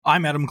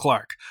I'm Adam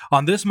Clark.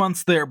 On this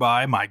month's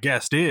Thereby, my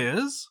guest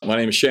is... My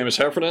name is Seamus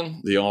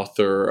Heffernan, the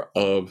author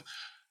of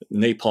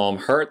Napalm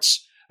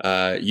Hearts.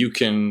 You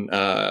can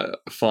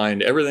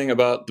find everything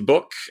about the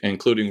book,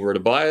 including where to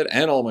buy it,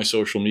 and all my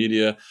social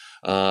media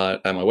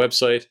at my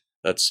website.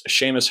 That's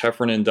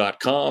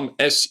SeamusHeffernan.com,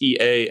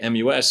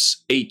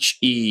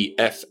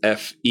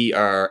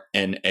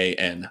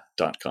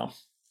 SeamusHeffernan.com.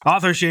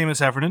 Author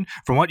Seamus Heffernan.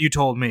 From what you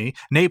told me,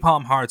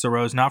 Napalm Hearts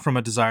arose not from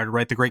a desire to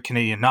write the great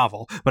Canadian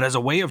novel, but as a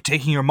way of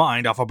taking your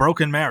mind off a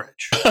broken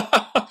marriage.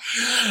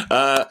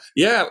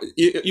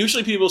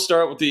 Usually people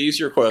start with the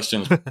easier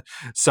questions.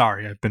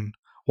 Sorry, I've been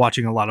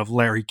watching a lot of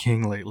Larry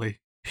King lately.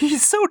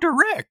 He's so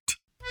direct.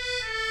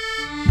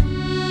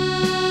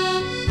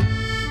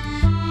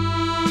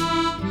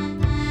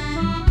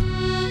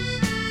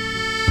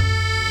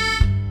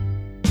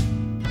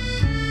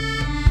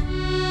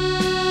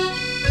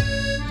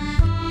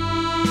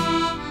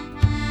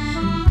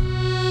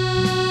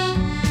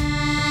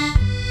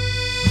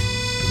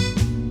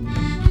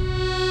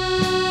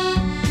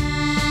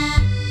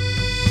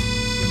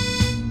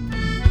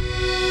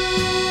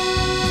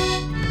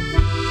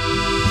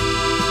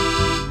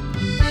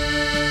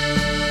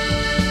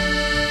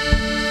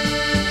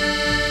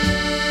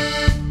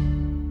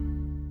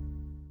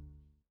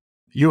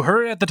 You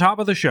heard it at the top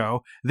of the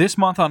show. This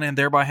month on And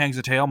Thereby Hangs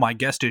a Tale, my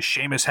guest is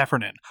Seamus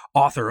Heffernan,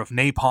 author of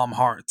Napalm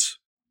Hearts.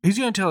 He's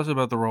going to tell us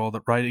about the role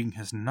that writing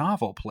his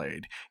novel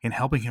played in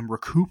helping him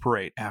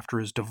recuperate after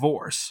his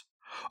divorce.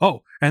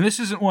 Oh, and this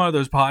isn't one of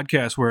those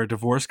podcasts where a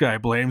divorced guy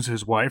blames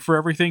his wife for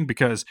everything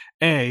because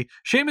A,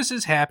 Seamus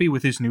is happy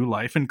with his new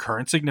life and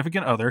current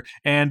significant other,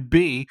 and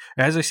B,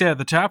 as I said at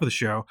the top of the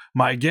show,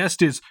 my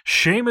guest is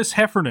Seamus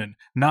Heffernan,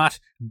 not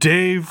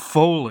Dave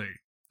Foley.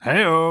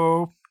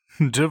 Hey-o!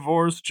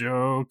 Divorce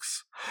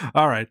jokes.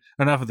 All right,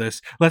 enough of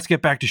this. Let's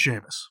get back to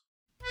Seamus.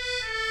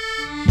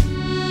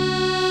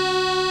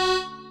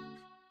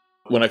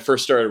 When I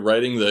first started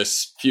writing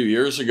this a few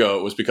years ago,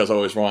 it was because I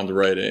always wanted to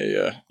write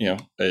a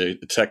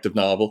detective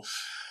novel.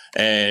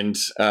 And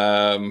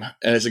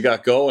as it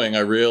got going, I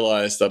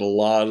realized that a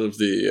lot of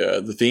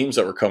the themes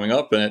that were coming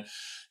up in it,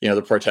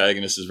 the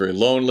protagonist is very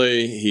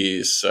lonely.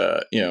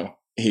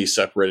 He's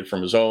separated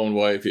from his own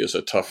wife. He has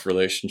a tough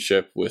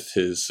relationship with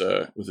his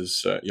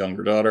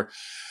younger daughter.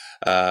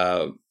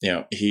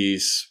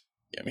 He's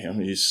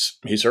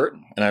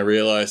hurting, and I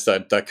realized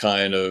that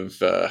kind of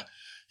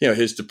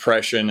his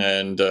depression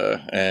and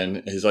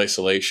his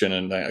isolation,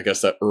 and I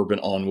guess that urban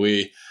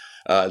ennui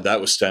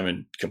that was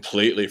stemming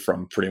completely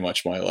from pretty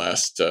much my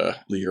last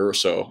year or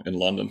so in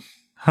London.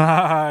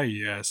 Ah,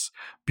 yes,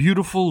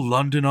 beautiful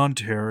London,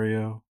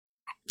 Ontario.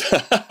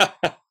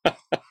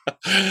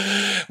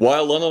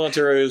 While London,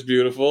 Ontario is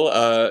beautiful,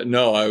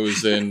 no, I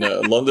was in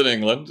London,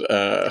 England.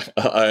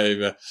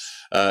 I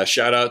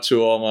shout out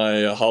to all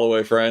my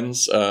Holloway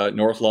friends,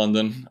 North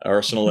London,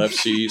 Arsenal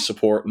FC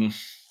supporting,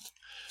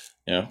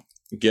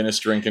 Guinness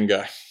drinking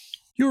guy.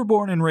 You were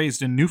born and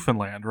raised in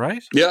Newfoundland,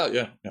 right?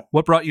 Yeah.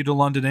 What brought you to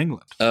London,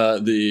 England?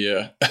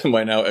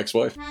 My now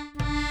ex-wife.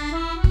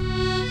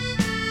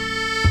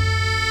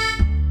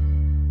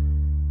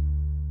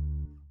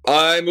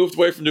 I moved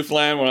away from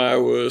Newfoundland when I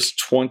was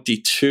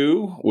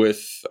 22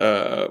 with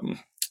the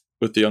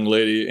young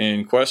lady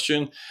in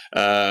question.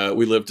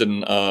 We lived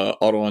in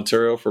Ottawa,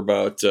 Ontario for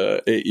about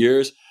 8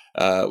 years.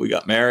 We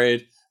got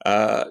married.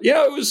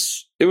 It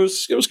was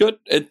good.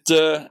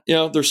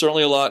 There's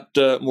certainly a lot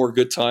more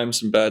good times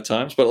than bad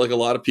times, but like a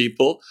lot of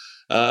people,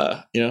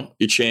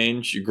 you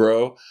change, you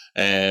grow,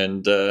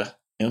 and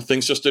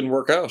things just didn't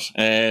work out.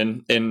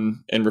 And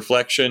in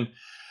reflection,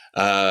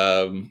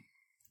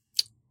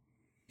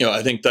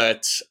 I think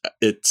that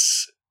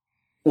it's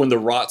when the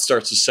rot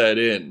starts to set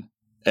in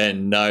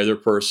and neither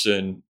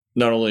person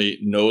not only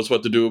knows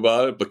what to do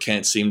about it, but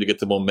can't seem to get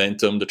the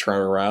momentum to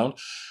turn around.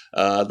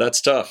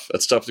 That's tough.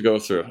 That's tough to go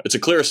through. It's a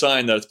clear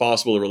sign that it's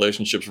possible the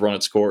relationship's run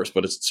its course,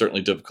 but it's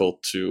certainly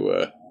difficult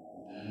to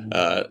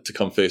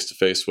come face to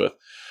face with.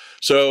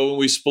 So when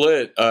we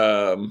split,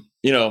 you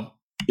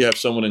have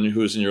someone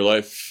who's in your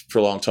life for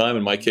a long time.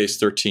 In my case,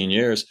 13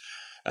 years.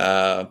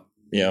 You're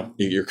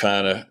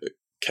kind of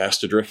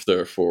cast adrift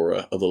there for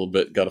a little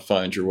bit. Got to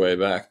find your way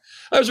back.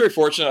 I was very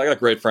fortunate. I got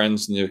great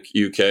friends in the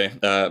UK,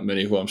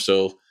 many who I'm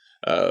still,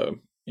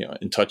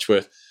 in touch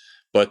with.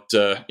 But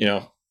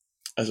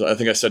as I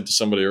think I said to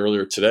somebody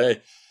earlier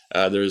today,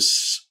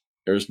 there's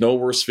no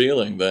worse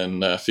feeling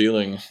than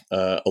feeling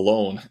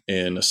alone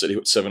in a city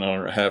with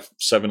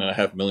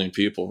 7.5 million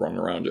people running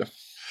around you.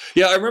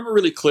 Yeah, I remember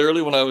really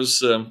clearly when I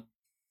was.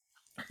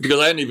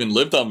 Because I hadn't even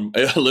lived on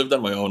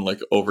my own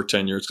like over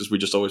 10 years because we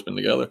just always been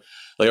together.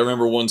 Like I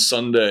remember one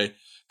Sunday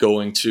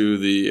going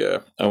to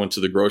I went to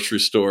the grocery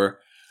store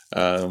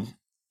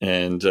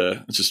and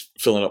just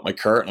filling up my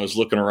cart, and I was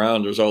looking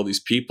around. There was all these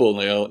people, and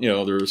they all,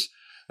 there was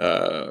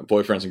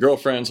boyfriends and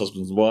girlfriends,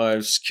 husbands and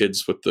wives,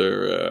 kids with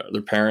their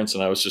parents,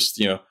 and I was just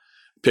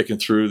picking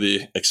through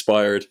the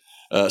expired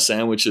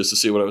sandwiches to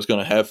see what I was going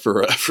to have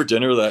for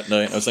dinner that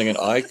night. I was thinking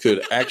I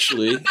could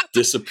actually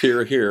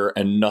disappear here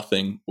and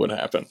nothing would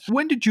happen.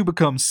 When did you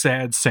become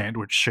sad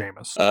sandwich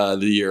Seamus?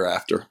 The year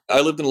after.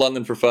 I lived in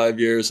London for 5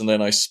 years, and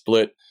then I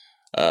split.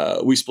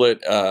 We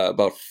split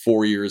about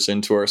 4 years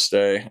into our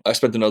stay. I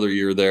spent another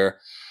year there.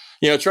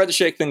 Tried to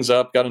shake things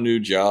up, got a new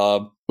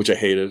job, which I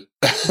hated.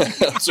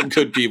 Some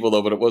good people,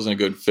 though, but it wasn't a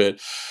good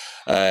fit.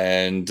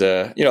 And,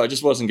 I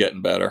just wasn't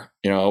getting better.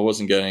 I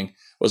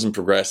wasn't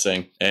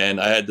progressing. And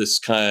I had this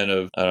kind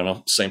of, I don't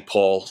know, St.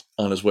 Paul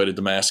on his way to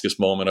Damascus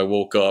moment. I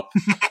woke up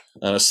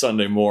on a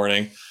Sunday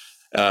morning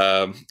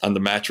on the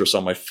mattress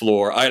on my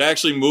floor. I'd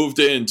actually moved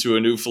into a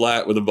new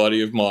flat with a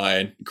buddy of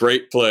mine.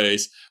 Great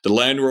place. The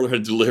landlord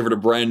had delivered a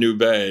brand new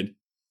bed.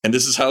 And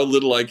this is how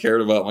little I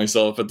cared about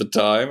myself at the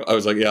time. I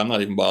was like, yeah, I'm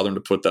not even bothering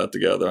to put that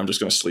together. I'm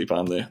just going to sleep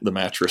on the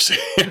mattress.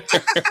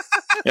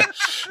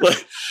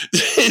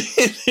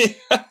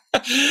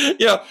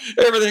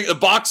 Everything, the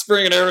box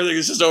spring and everything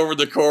is just over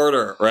the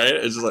corner, right?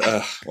 It's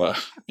just like,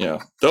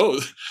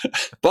 those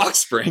box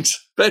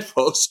springs,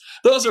 bedposts,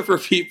 those are for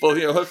people,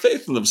 who have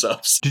faith in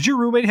themselves. Did your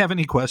roommate have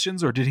any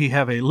questions, or did he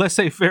have a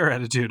laissez-faire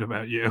attitude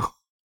about you?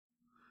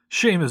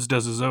 Seamus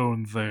does his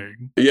own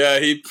thing. Yeah,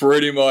 he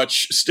pretty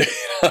much stayed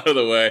out of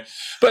the way.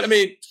 But I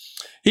mean,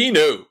 he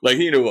knew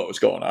what was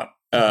going on.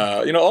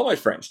 All my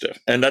friends did.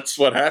 And that's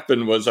what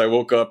happened was I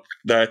woke up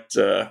that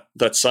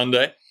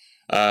Sunday.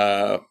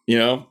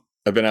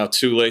 I've been out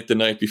too late the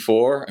night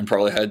before and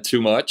probably had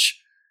too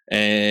much.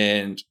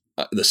 And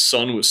the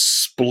sun was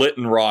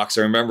splitting rocks.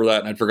 I remember that,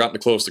 and I'd forgotten to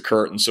close the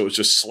curtain. So it was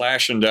just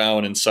slashing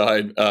down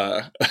inside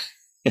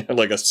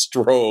like a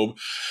strobe.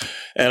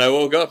 And I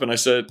woke up and I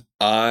said,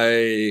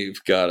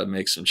 I've got to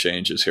make some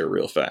changes here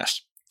real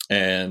fast.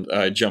 And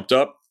I jumped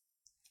up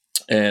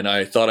and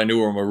I thought I knew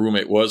where my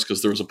roommate was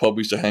because there was a pub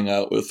we used to hang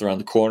out with around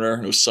the corner.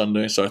 And it was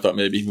Sunday. So I thought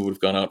maybe he would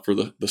have gone out for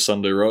the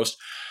Sunday roast.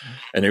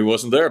 And he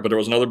wasn't there, but there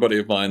was another buddy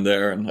of mine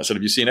there. And I said,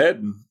 have you seen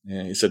Ed?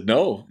 And he said,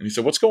 no. And he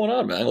said, what's going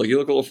on, man? Like, you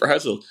look a little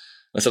frazzled.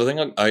 I said, I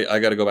think I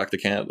got to go back to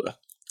Canada.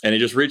 And he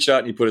just reached out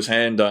and he put his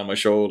hand on my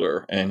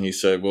shoulder. And he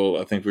said,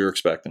 well, I think we were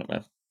expecting it,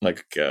 man.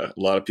 Like a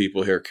lot of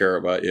people here care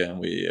about you, and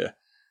we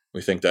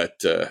think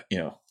that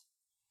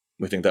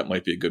we think that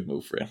might be a good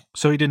move for you.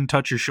 So he didn't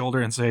touch your shoulder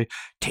and say,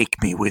 "Take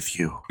me with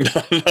you."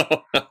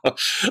 No. A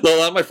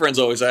lot of my friends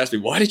always ask me,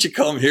 "Why did you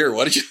come here?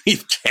 Why did you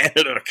leave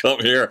Canada to come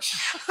here?"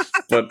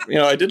 But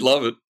I did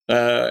love it.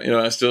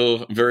 I'm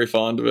still very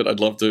fond of it. I'd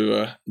love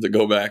to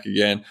go back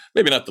again.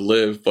 Maybe not to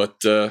live, but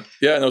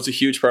it's a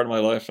huge part of my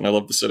life, and I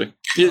love the city.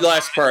 The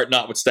last part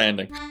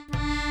notwithstanding.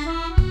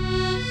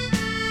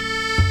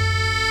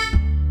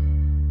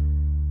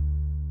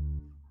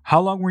 How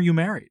long were you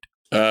married?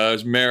 I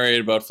was married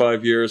about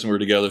 5 years, and we were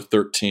together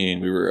 13.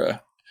 We were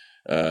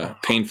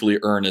painfully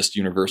earnest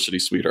university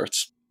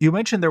sweethearts. You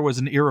mentioned there was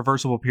an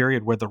irreversible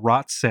period where the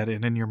rot set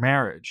in your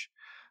marriage.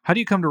 How do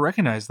you come to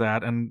recognize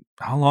that, and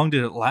how long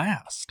did it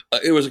last?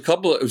 It was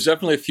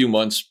definitely a few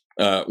months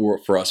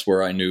for us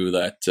where I knew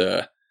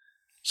that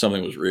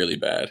something was really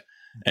bad.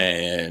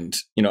 And,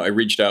 I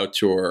reached out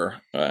to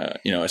her,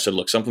 I said,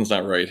 look, something's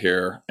not right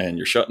here, and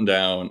you're shutting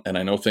down, and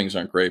I know things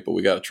aren't great, but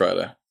we got to try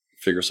to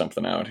figure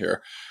something out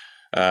here.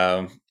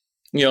 But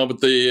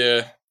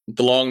the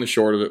long and the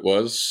short of it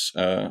was,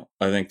 I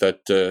think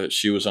that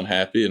she was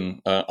unhappy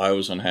and I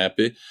was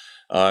unhappy.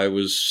 I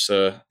was,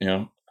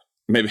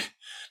 maybe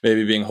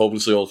being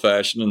hopelessly old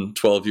fashioned and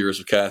 12 years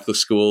of Catholic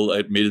school,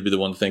 I made me be the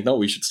one to think, no,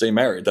 we should stay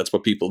married. That's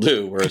what people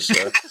do. Whereas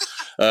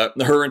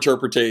her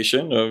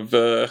interpretation of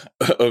the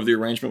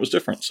arrangement was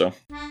different. So.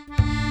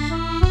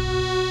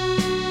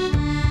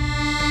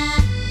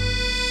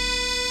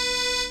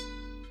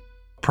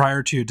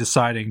 Prior to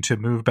deciding to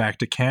move back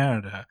to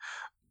Canada,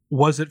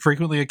 was it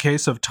frequently a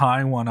case of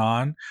tying one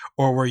on,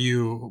 or were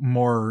you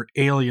more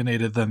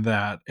alienated than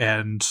that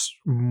and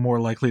more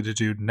likely to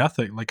do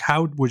nothing? Like,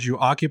 how would you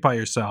occupy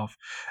yourself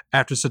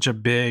after such a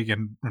big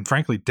and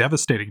frankly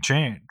devastating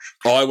change?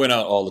 Oh, I went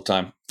out all the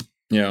time.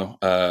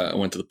 I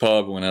went to the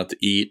pub, I went out to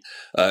eat.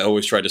 I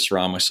always tried to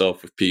surround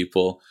myself with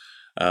people.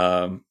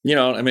 I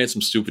made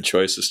some stupid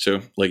choices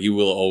too. Like you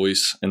will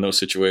always in those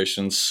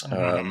situations.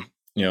 Mm-hmm.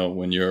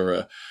 When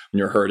you're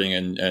hurting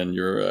and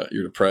you're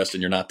depressed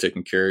and you're not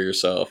taking care of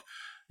yourself,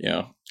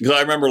 because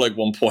I remember like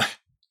one point,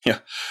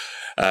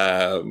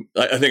 I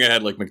think I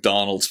had like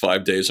McDonald's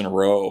 5 days in a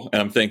row, and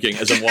I'm thinking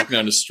as I'm walking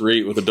down the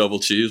street with a double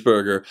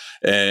cheeseburger,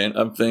 and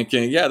I'm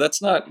thinking, yeah,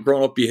 that's not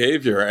grown up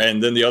behavior.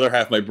 And then the other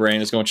half of my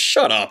brain is going,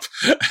 shut up.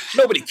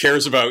 Nobody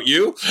cares about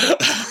you.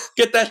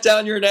 Get that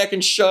down your neck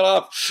and shut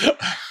up.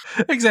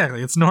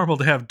 Exactly. It's normal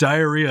to have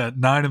diarrhea at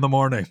 9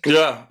 a.m.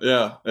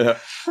 Yeah.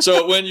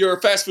 So when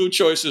your fast food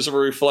choices are a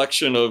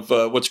reflection of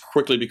what's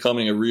quickly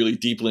becoming a really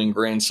deeply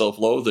ingrained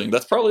self-loathing,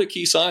 that's probably a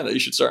key sign that you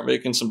should start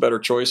making some better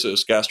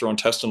choices,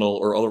 gastrointestinal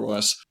or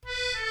otherwise.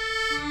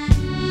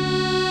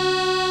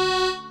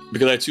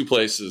 Because I had two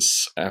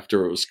places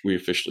after we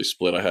officially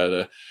split. I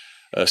had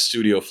a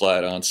studio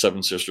flat on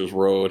Seven Sisters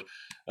Road,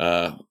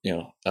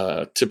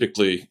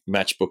 typically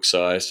matchbook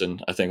sized,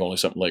 and I think only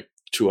something like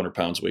 200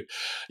 pounds a week.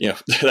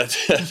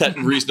 That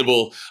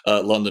reasonable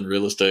London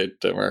real estate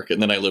market.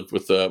 And then I lived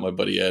with my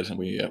buddy Ed, and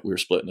we were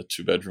split in a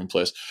 2-bedroom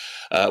place.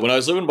 When I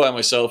was living by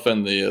myself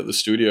in the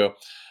studio,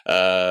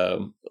 a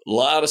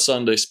lot of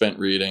Sundays spent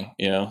reading,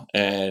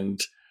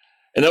 and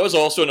that was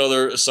also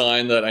another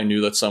sign that I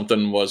knew that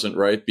something wasn't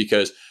right,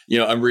 because,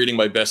 I'm reading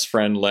My Best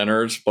Friend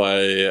Leonard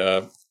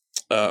by,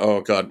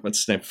 what's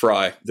his name?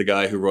 Fry, the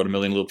guy who wrote A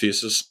Million Little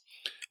Pieces.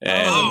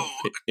 And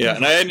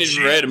and I hadn't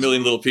even read A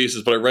Million Little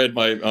Pieces, but I read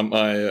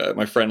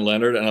my friend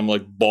Leonard, and I'm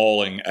like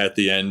bawling at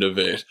the end of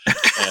it.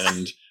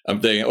 And I'm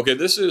thinking, okay,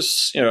 this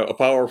is a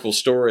powerful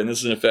story, and this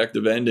is an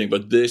effective ending,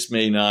 but this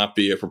may not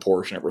be a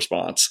proportionate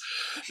response.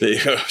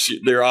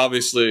 They're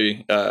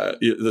obviously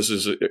this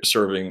is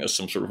serving as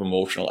some sort of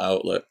emotional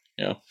outlet,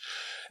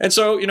 And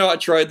so, I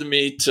tried to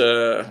meet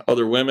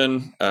other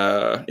women.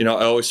 I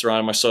always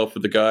surrounded myself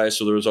with the guys,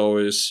 so there was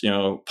always,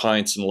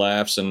 pints and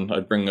laughs, and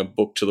I'd bring a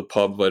book to the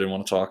pub if I didn't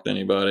want to talk to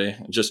anybody.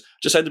 Just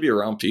had to be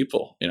around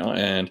people,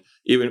 and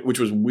even, which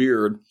was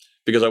weird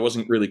because I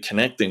wasn't really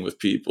connecting with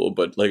people.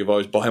 But like if I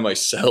was by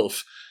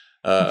myself,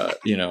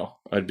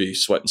 I'd be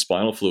sweating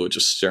spinal fluid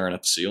just staring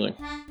at the ceiling.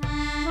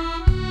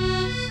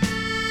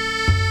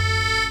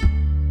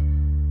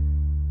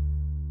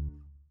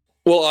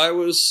 Well, I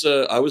was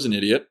an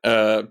idiot.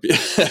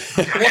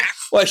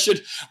 Why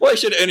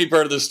should any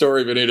part of the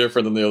story be any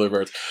different than the other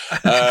parts?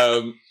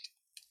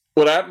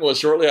 What happened was,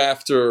 shortly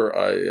after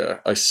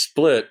I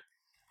split,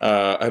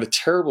 I had a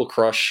terrible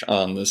crush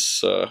on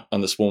this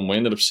woman. We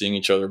ended up seeing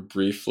each other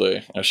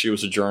briefly. She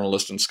was a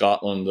journalist in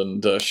Scotland,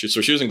 and she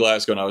was in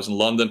Glasgow and I was in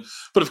London.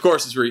 But of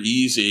course, it's very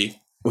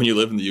easy when you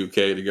live in the UK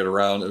to get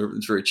around.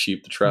 It's very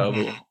cheap to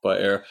travel by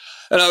air,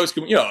 and I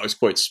was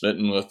quite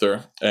smitten with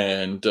her.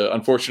 And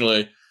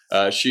unfortunately,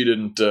 she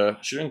didn't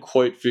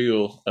quite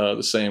feel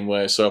the same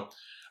way. So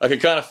I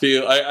could kind of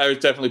feel, I was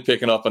definitely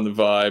picking up on the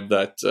vibe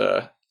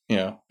that,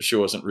 she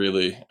wasn't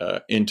really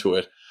into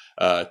it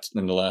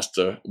in the last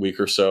week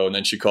or so. And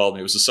then she called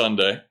me. It was a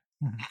Sunday,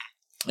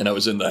 and I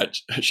was in that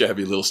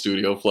shabby little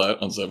studio flat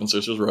on Seven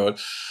Sisters Road.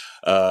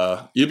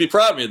 You'd be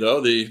proud of me,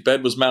 though. The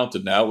bed was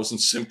mounted now. It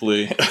wasn't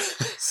simply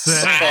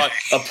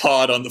a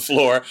pod on the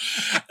floor.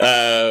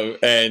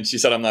 And she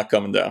said, I'm not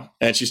coming down.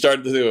 And she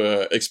started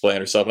to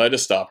explain herself. And I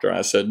just stopped her. And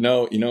I said,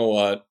 no, you know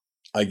what?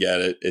 I get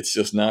it. It's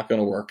just not going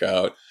to work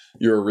out.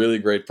 You're a really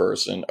great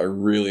person. I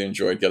really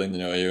enjoyed getting to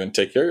know you, and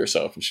take care of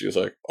yourself. And she was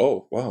like,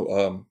 oh,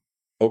 wow.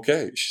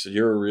 Okay. She said,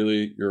 you're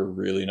a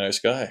really nice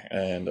guy.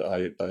 And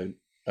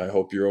I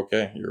hope you're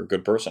okay. You're a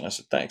good person. I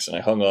said, thanks. And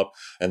I hung up,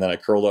 and then I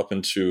curled up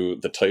into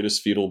the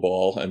tightest fetal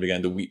ball and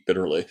began to weep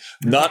bitterly.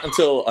 Not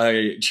until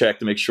I checked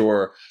to make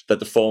sure that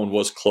the phone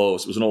was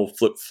closed. It was an old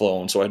flip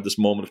phone. So I had this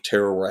moment of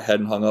terror where I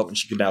hadn't hung up, and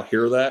she could now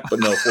hear that. But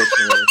no,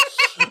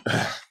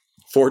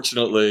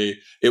 fortunately,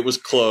 it was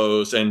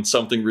closed, and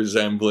something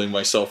resembling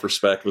my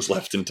self-respect was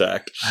left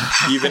intact,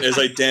 even as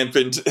I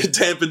dampened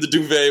the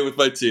duvet with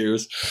my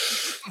tears.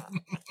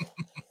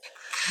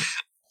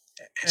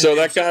 So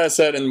that kind of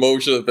set in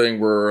motion the thing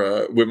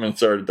where women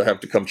started to have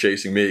to come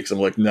chasing me, because I'm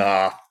like,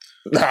 nah,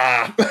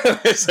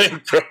 this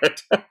ain't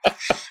good.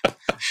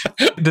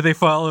 Did they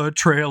follow a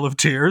trail of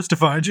tears to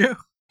find you?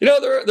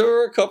 There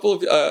were a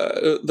couple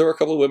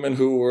of women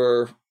who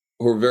were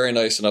very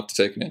nice enough to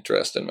take an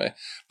interest in me,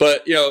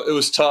 but it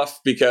was tough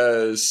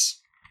because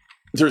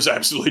there's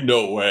absolutely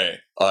no way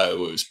I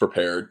was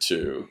prepared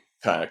to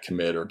kind of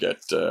commit or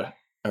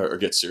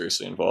get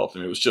seriously involved. I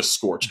mean, it was just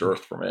scorched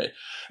earth for me.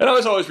 And I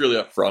was always really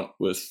upfront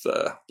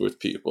with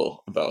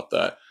people about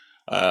that.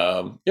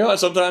 And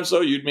sometimes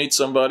though, you'd meet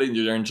somebody and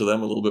you'd turn to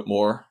them a little bit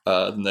more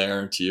than they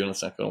are to you, and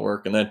it's not going to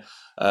work. And then,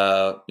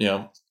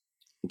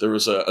 there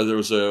was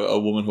a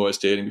woman who I was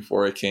dating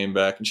before I came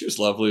back, and she was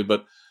lovely,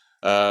 but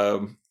I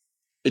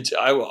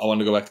wanted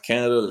to go back to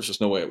Canada. There's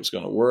just no way it was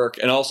going to work.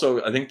 And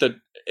also, I think that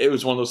it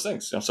was one of those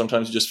things.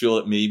 Sometimes you just feel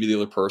that maybe the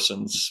other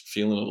person's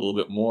feeling it a little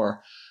bit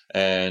more.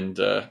 And,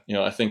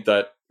 I think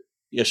that,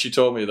 she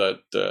told me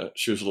that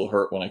she was a little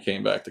hurt when I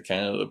came back to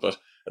Canada, but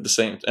at the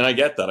same, and I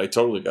get that, I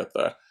totally get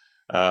that.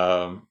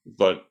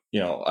 But,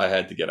 I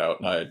had to get out,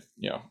 and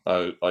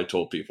I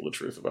told people the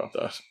truth about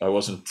that. I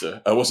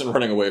wasn't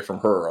running away from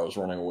her. I was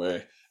running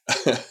away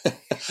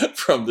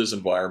from this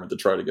environment to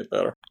try to get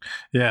better.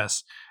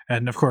 Yes.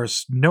 And of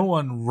course, no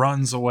one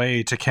runs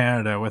away to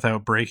Canada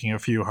without breaking a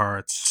few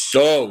hearts.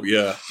 Oh,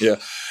 yeah.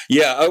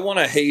 I want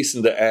to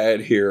hasten to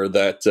add here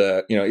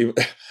that,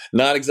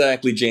 not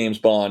exactly James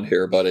Bond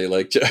here, buddy,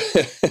 like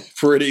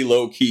pretty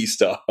low key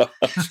stuff.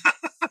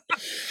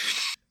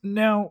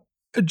 Now,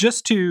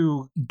 just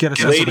to get a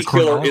sense Lady of the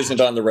Killer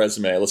isn't on the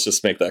resume. Let's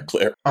just make that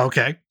clear.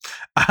 Okay.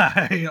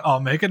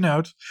 I'll make a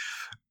note.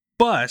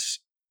 But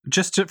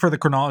for the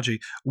chronology,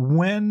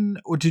 when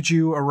did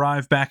you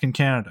arrive back in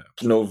Canada?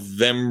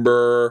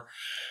 November.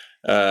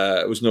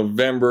 It was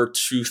November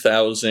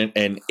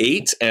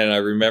 2008, and I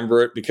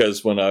remember it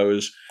because when I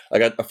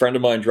got a friend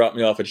of mine dropped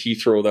me off at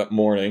Heathrow that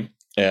morning,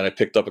 and I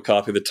picked up a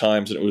copy of the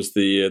Times, and it was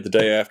the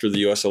day after the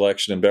U.S.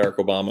 election, and Barack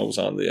Obama was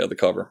on the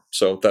cover.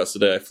 So that's the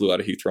day I flew out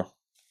of Heathrow.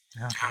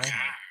 Okay.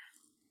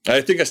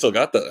 I think I still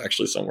got that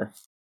actually somewhere.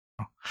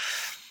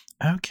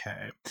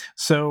 Okay.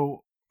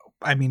 So,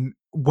 I mean,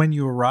 when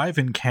you arrive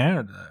in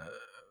Canada,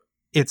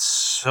 it's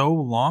so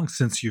long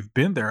since you've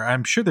been there.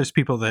 I'm sure there's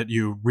people that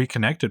you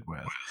reconnected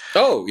with.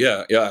 Oh,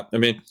 yeah. I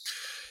mean,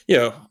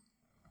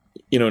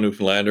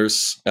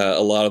 Newfoundlanders,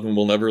 a lot of them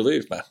will never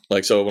leave, man.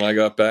 Like, so when I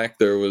got back,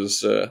 there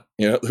was a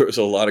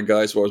lot of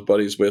guys who I was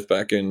buddies with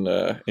back in,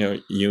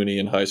 uni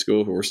and high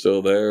school who were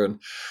still there. And,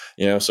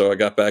 so I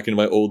got back into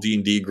my old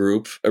D&D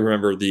group. I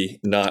remember the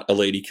not a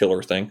lady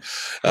killer thing.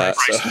 Right.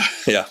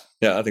 So,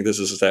 I think this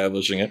is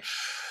establishing it.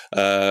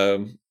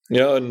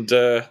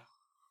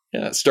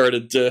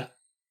 Started,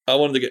 I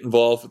wanted to get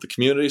involved with the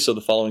community, so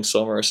the following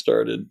summer I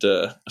started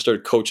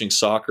coaching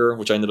soccer,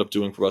 which I ended up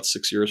doing for about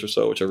 6 years or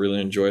so, which I really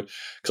enjoyed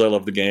because I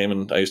love the game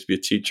and I used to be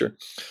a teacher.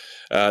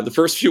 The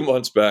first few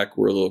months back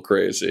were a little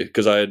crazy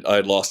because I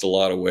had lost a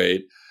lot of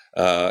weight,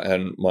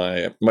 and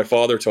my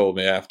father told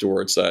me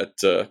afterwards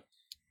that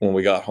when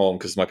we got home,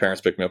 because my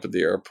parents picked me up at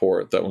the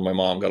airport, that when my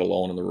mom got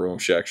alone in the room,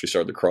 she actually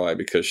started to cry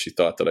because she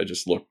thought that I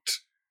just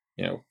looked,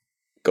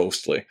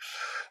 ghostly.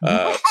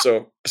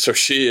 So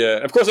she,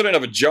 of course I didn't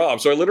have a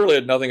job, so I literally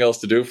had nothing else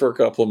to do for a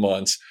couple of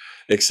months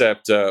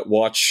except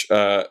watch,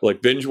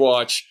 binge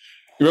watch.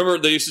 You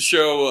remember they used to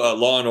show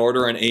Law and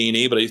Order on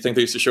A&E, but I think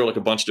they used to show like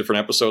a bunch of different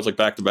episodes, like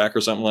back to back or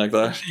something like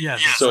that. Yeah.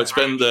 So I'd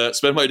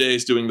spend my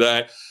days doing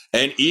that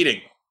and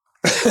eating.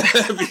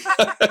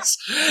 Because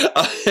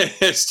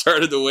I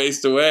started to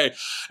waste away,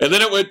 and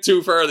then it went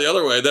too far the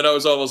other way. Then I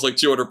was almost like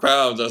 200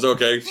 pounds. I was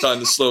okay, time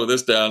to slow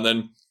this down.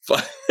 Then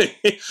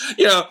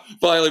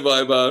finally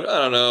by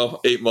about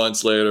 8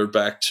 months later,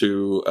 back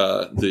to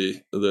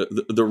the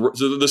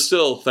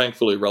still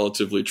thankfully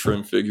relatively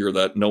trim figure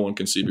that no one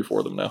can see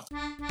before them now.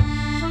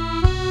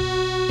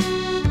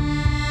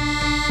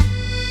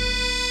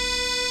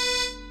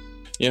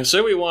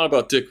 Say what you want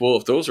about Dick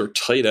Wolf. Those are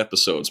tight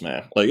episodes,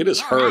 man. Like, it is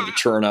hard to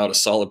churn out a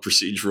solid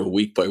procedural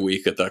week by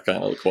week at that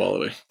kind of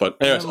quality. But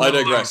anyways, I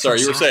digress.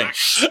 Sorry, you were saying.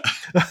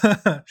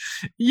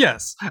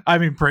 Yes. I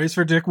mean, praise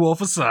for Dick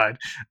Wolf aside.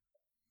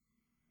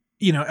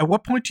 At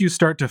what point do you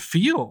start to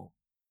feel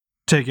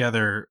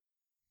together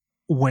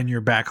when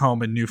you're back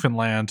home in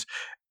Newfoundland?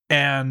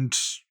 And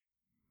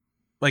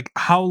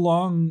how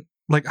long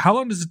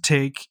does it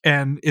take?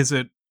 And is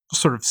it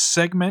sort of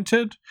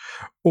segmented,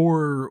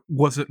 or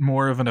was it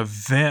more of an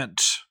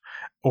event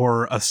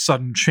or a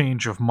sudden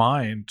change of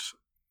mind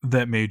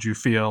that made you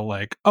feel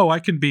like, oh,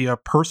 I can be a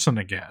person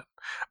again?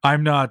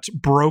 I'm not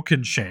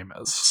broken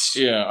Seamus.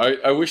 Yeah,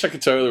 I wish I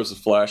could tell you there was a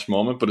flash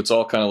moment, but it's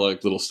all kind of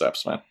like little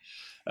steps, man.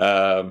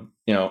 I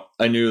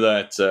knew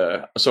that,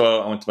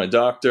 so I went to my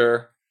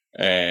doctor,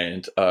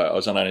 and I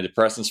was on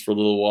antidepressants for a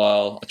little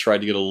while. I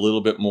tried to get a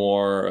little bit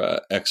more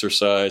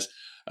exercise,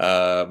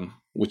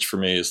 which for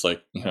me is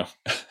like,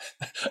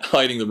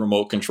 hiding the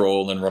remote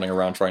control and then running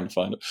around trying to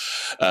find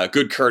it.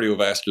 Good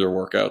cardiovascular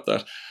workout,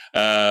 that.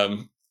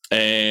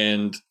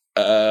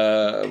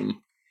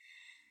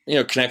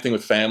 Connecting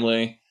with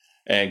family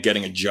and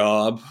getting a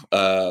job,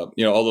 all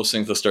those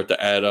things that start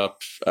to add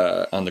up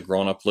on the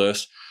grown-up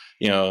list.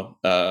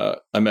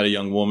 I met a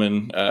young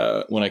woman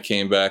when I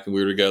came back, and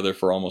we were together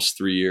for almost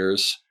 3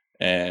 years,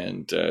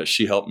 and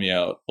she helped me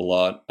out a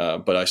lot,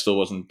 but I still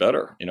wasn't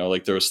better.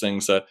 There was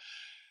things that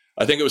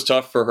I think it was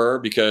tough for her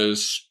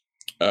because,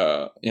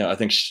 I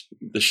think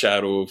the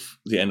shadow of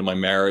the end of my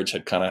marriage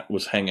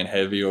was hanging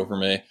heavy over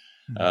me.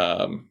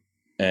 And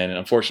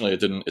unfortunately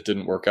it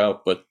didn't work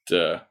out, but,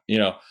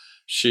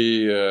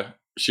 she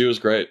was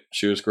great.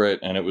 She was great.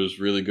 And it was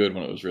really good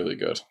when it was really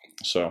good.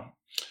 So,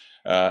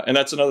 and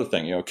that's another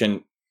thing,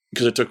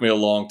 because it took me a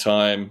long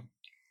time.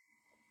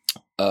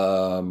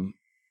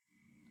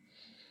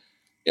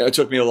 It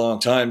took me a long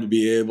time to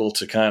be able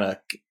to kind of,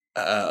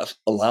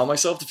 allow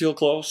myself to feel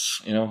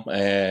close, and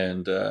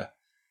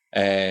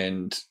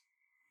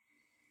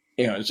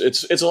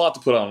it's a lot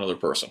to put on another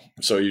person.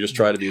 So you just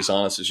try to be as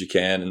honest as you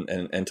can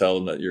and tell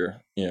them that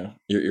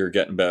you're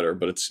getting better,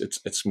 but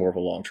it's more of a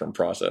long-term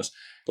process.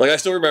 Like, I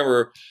still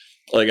remember,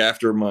 like,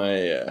 after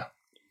my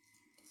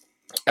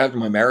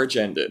marriage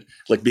ended,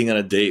 like, being on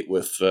a date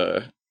with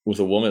a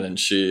woman, and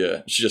she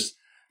just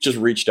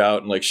reached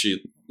out and, like,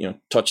 she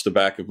touched the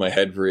back of my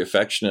head very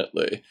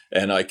affectionately,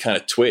 and I kind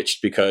of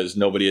twitched because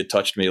nobody had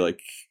touched me like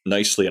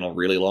nicely in a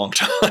really long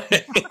time.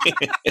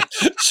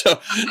 So,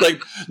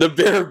 like,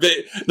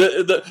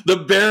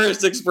 the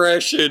barest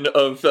expression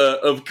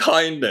of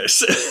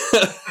kindness.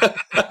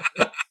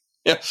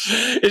 Yeah,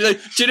 it's like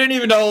she didn't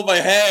even hold my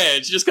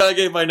hand. She just kind of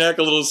gave my neck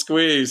a little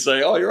squeeze,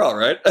 saying, "Oh, you're all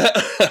right."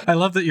 I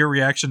love that your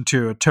reaction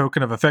to a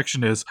token of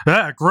affection is,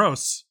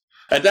 gross.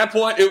 At that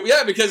point,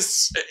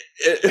 because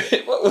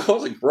it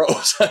wasn't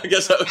gross. I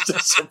guess I was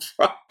just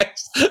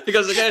surprised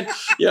because, again,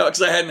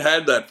 because I hadn't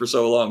had that for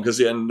so long. Because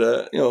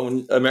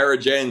when a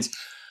marriage ends,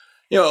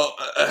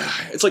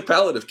 it's like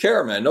palliative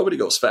care, man. Nobody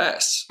goes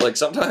fast. Like,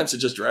 sometimes it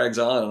just drags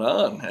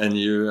on, and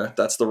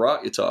that's the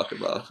rot you talk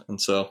about.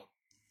 And so,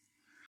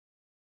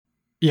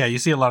 Yeah, you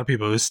see a lot of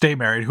people who stay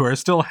married who are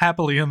still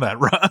happily in that,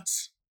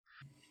 Russ.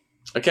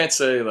 I can't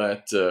say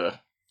that,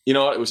 you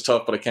know what, it was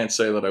tough, but I can't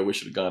say that I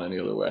wish it had gone any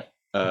other way.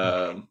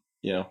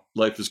 You know,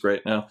 life is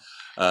great now.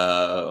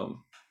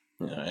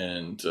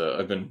 And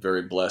I've been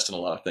very blessed in a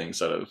lot of things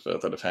that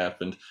have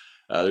happened.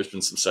 There's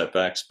been some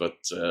setbacks, but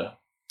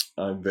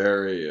I'm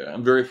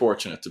very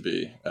fortunate to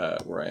be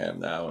where I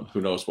am now, and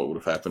who knows what would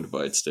have happened if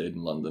I had stayed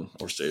in London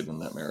or stayed in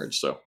that marriage.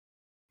 So,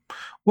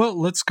 well,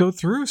 let's go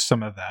through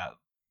some of that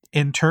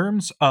in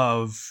terms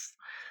of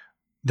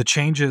the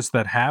changes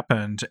that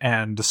happened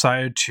and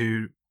decided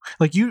to,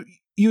 like, you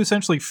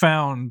essentially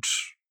found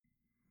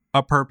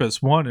a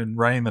purpose, one in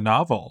writing the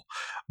novel,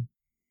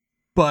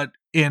 but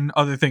in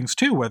other things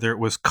too, whether it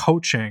was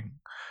coaching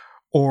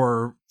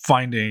or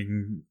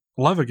finding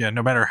love again,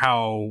 no matter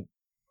how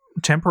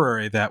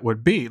temporary that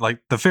would be.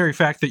 Like the very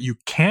fact that you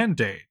can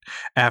date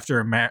after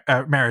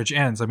a marriage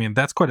ends, I mean,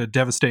 that's quite a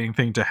devastating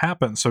thing to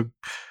happen. So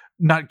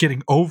not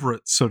getting over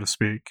it, so to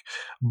speak,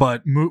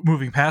 but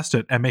moving past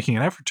it and making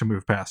an effort to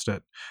move past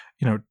it,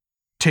 you know,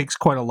 takes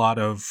quite a lot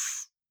of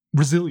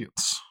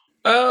resilience.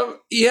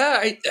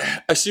 Yeah,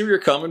 I see where you're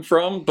coming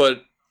from,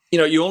 but you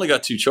know, you only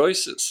got two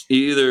choices.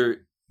 You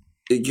either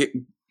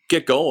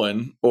get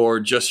going or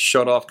just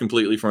shut off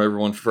completely from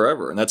everyone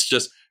forever. And that's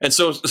just, and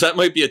so that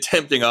might be a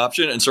tempting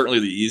option and certainly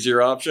the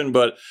easier option,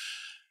 but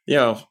you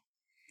know,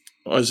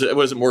 what is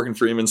it Morgan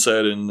Freeman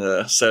said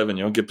in Seven,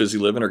 you know, get busy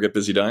living or get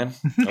busy dying.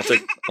 I'll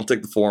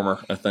take the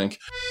former, I think.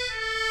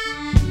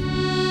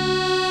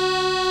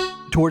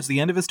 Towards the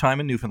end of his time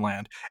in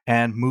Newfoundland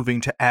and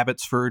moving to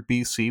Abbotsford,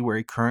 BC, where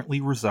he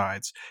currently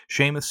resides,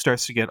 Seamus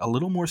starts to get a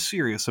little more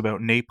serious about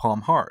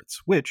Napalm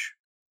Hearts, which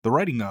the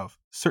writing of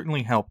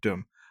certainly helped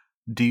him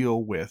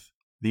deal with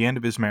the end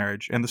of his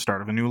marriage and the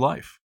start of a new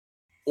life.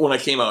 When I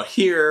came out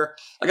here,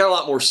 I got a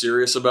lot more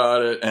serious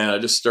about it, and I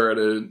just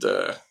started,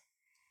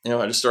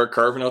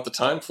 carving out the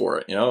time for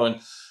it, you know,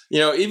 and you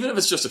know, even if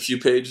it's just a few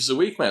pages a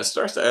week, man, it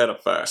starts to add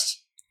up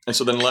fast. And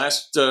so then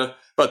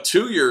about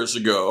 2 years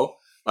ago,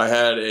 I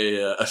had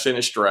a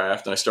finished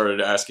draft, and I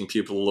started asking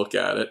people to look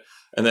at it.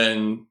 And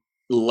then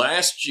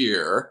last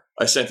year,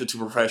 I sent it to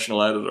a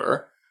professional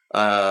editor,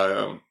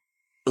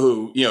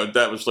 who, you know,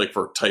 that was like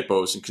for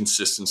typos and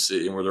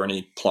consistency, and were there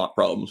any plot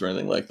problems or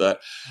anything like that.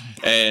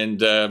 And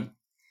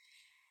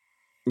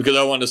because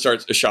I wanted to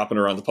start shopping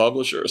around the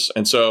publishers,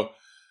 and so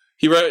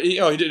he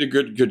did a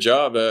good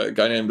job. A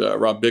guy named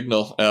Rob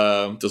Bignell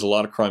does a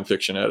lot of crime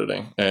fiction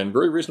editing and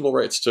very reasonable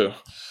rates too.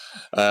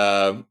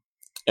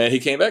 And he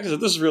came back and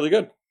said, "This is really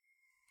good."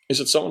 He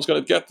said, "Someone's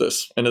going to get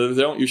this, and if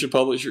they don't, you should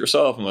publish it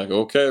yourself." I'm like,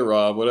 "Okay,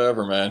 Rob,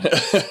 whatever, man."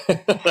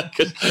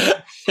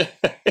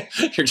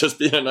 You're just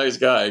being a nice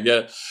guy, I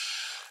get it.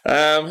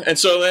 And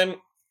so then,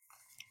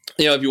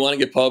 you know, if you want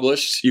to get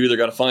published, you either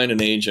got to find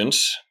an agent.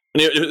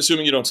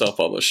 Assuming you don't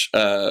self-publish,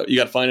 you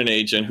got to find an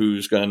agent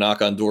who's going to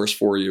knock on doors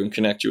for you and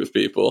connect you with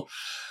people.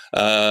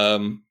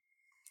 And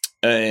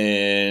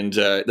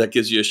that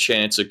gives you a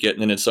chance of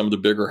getting into some of the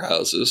bigger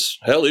houses.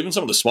 Hell, even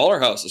some of the smaller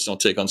houses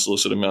don't take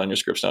unsolicited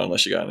manuscripts now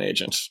unless you got an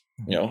agent.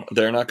 You know,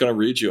 they're not going to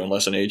read you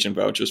unless an agent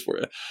vouches for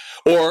you.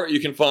 Or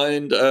you can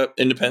find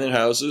independent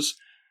houses,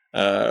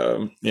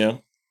 you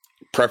know,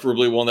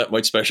 preferably one that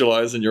might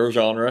specialize in your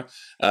genre,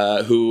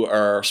 who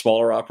are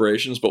smaller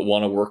operations but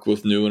want to work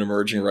with new and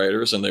emerging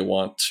writers, and they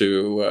want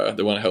to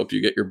help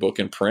you get your book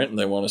in print, and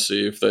they want to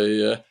see if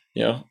they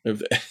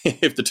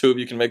if the two of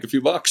you can make a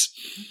few bucks.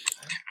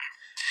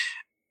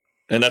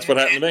 And that's what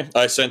happened to me.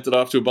 I sent it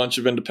off to a bunch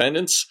of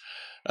independents,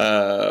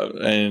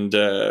 and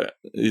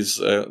these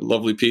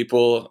lovely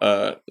people,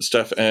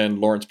 Steph and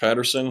Lawrence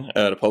Patterson,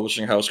 at a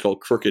publishing house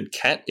called Crooked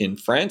Cat in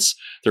France.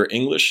 They're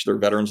English. They're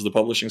veterans of the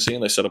publishing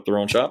scene. They set up their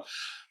own shop.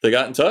 They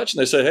got in touch and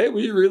they said, "Hey,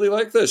 we really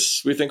like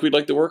this. We think we'd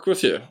like to work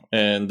with you."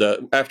 And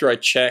after I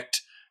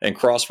checked and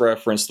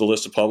cross-referenced the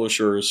list of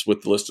publishers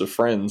with the list of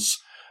friends,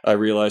 I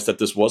realized that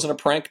this wasn't a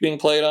prank being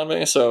played on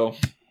me. So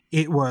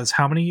it was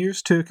how many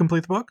years to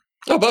complete the book?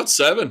 About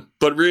 7,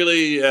 but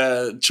really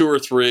 2 or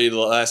 3. The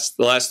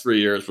last 3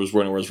 years was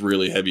when it was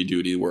really heavy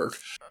duty work.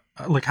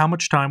 Like how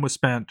much time was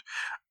spent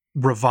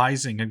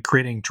revising and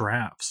creating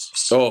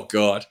drafts? Oh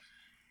God,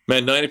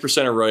 man,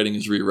 90% of writing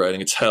is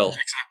rewriting. It's hell.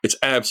 It's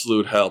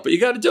absolute hell. But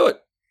you got to do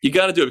it. You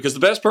got to do it because the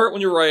best part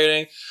when you're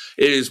writing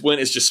is when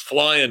it's just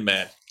flying,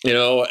 man. You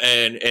know,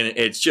 and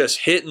it's just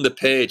hitting the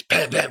page,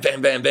 bam, bam,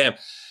 bam, bam, bam.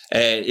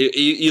 And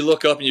you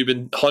look up and you've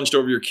been hunched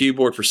over your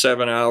keyboard for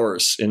 7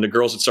 hours, and the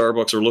girls at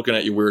Starbucks are looking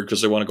at you weird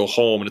because they want to go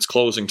home and it's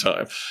closing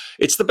time.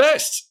 It's the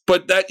best,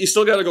 but that you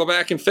still got to go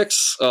back and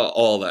fix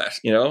all that,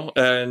 you know,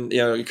 and you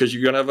know because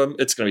you're gonna have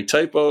it's gonna be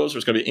typos, or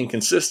it's gonna be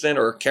inconsistent,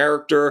 or a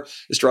character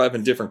is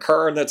driving a different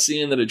car in that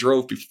scene than it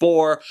drove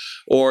before,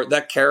 or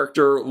that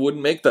character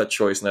wouldn't make that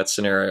choice in that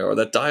scenario, or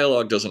that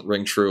dialogue doesn't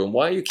ring true, and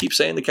why you keep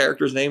saying the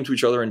character's name to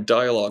each other in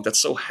dialogue? That's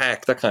so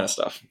hack. That kind of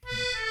stuff.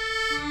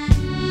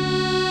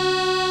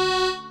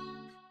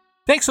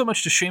 Thanks so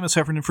much to Seamus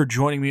Heffernan for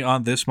joining me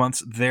on this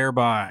month's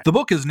Thereby. The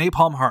book is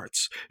Napalm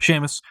Hearts.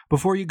 Seamus,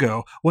 before you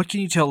go, what can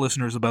you tell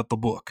listeners about the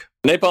book?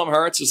 Napalm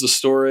Hearts is the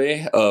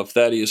story of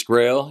Thaddeus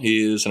Grail.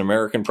 He is an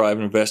American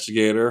private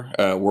investigator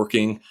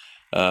working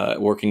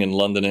in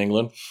London,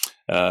 England.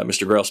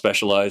 Mr. Grail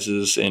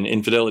specializes in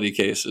infidelity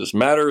cases,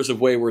 matters of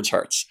wayward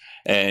hearts.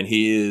 And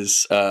he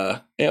is,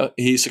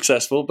 he's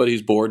successful, but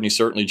he's bored and he's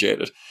certainly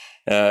jaded.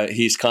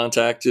 He's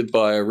contacted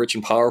by a rich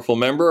and powerful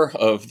member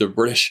of the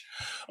British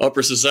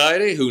upper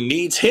society who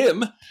needs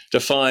him to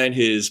find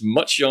his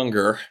much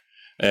younger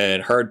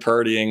and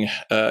hard-partying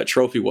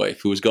trophy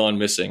wife who has gone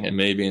missing and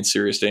may be in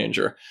serious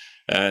danger.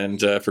 And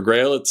for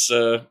Grail, it's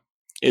a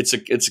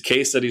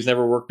case that he's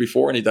never worked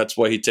before, and that's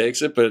why he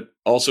takes it. But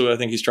also, I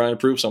think he's trying to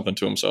prove something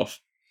to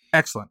himself.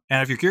 Excellent.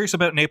 And if you're curious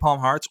about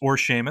Napalm Hearts or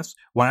Seamus,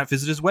 why not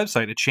visit his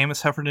website at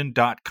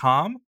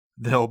SeamusHeffernan.com?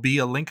 There'll be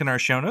a link in our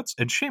show notes,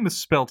 and Seamus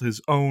spelled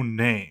his own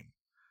name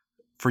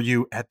for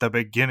you at the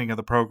beginning of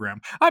the program.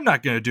 I'm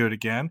not going to do it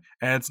again,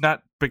 and it's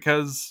not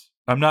because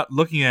I'm not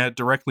looking at it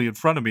directly in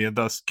front of me and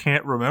thus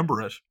can't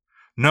remember it.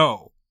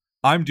 No,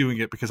 I'm doing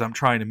it because I'm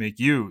trying to make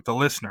you, the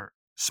listener,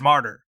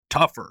 smarter,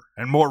 tougher,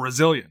 and more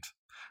resilient.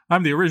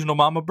 I'm the original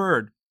Mama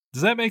Bird.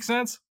 Does that make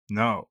sense?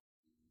 No.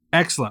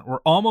 Excellent.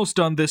 We're almost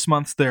done this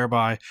month's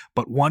Thereby,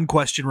 but one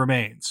question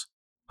remains.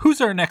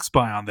 Who's our next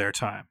spy on their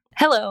time?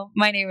 Hello,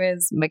 my name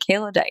is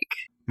Michaela Dyke.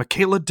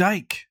 Michaela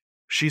Dyke.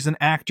 She's an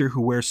actor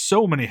who wears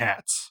so many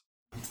hats.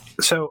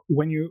 So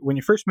when you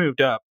first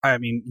moved up, I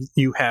mean,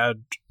 you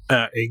had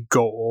a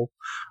goal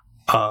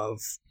of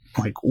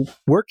like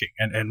working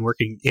and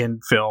working in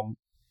film.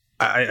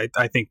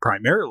 I think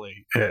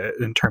primarily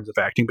in terms of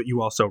acting, but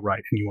you also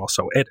write and you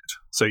also edit.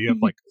 So you have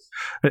like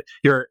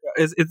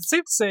it's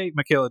safe to say,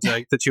 Michaela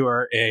Dyke, that you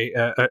are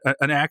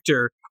an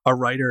actor, a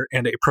writer,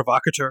 and a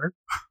provocateur.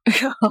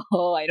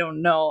 Oh, I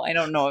don't know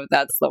if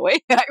that's the way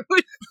I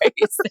would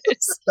phrase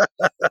this.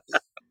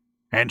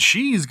 And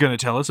she's going to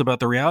tell us about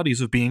the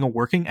realities of being a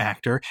working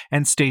actor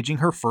and staging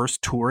her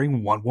first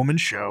touring one-woman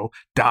show,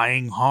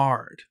 Dying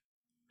Hard.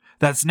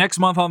 That's next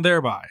month on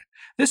Thereby.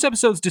 This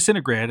episode's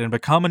disintegrated and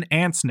become an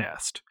ant's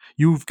nest.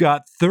 You've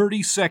got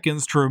 30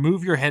 seconds to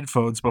remove your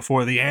headphones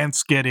before the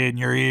ants get in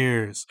your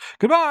ears.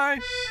 Goodbye!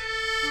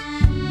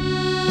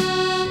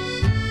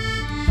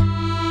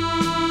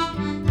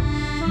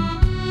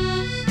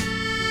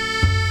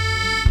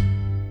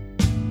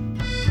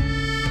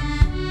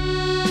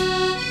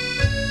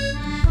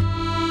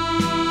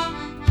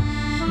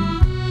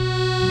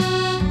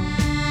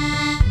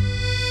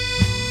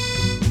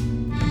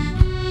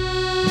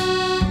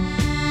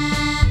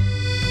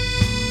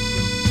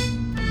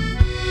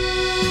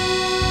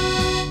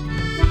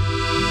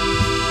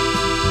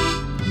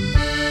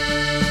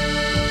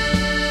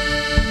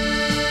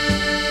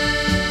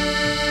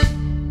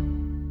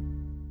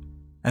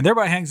 And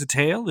Thereby Hangs a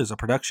Tale is a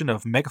production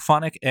of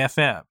Megaphonic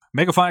FM.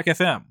 Megaphonic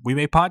FM, we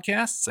make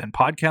podcasts, and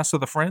podcasts are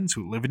the friends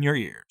who live in your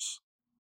ears.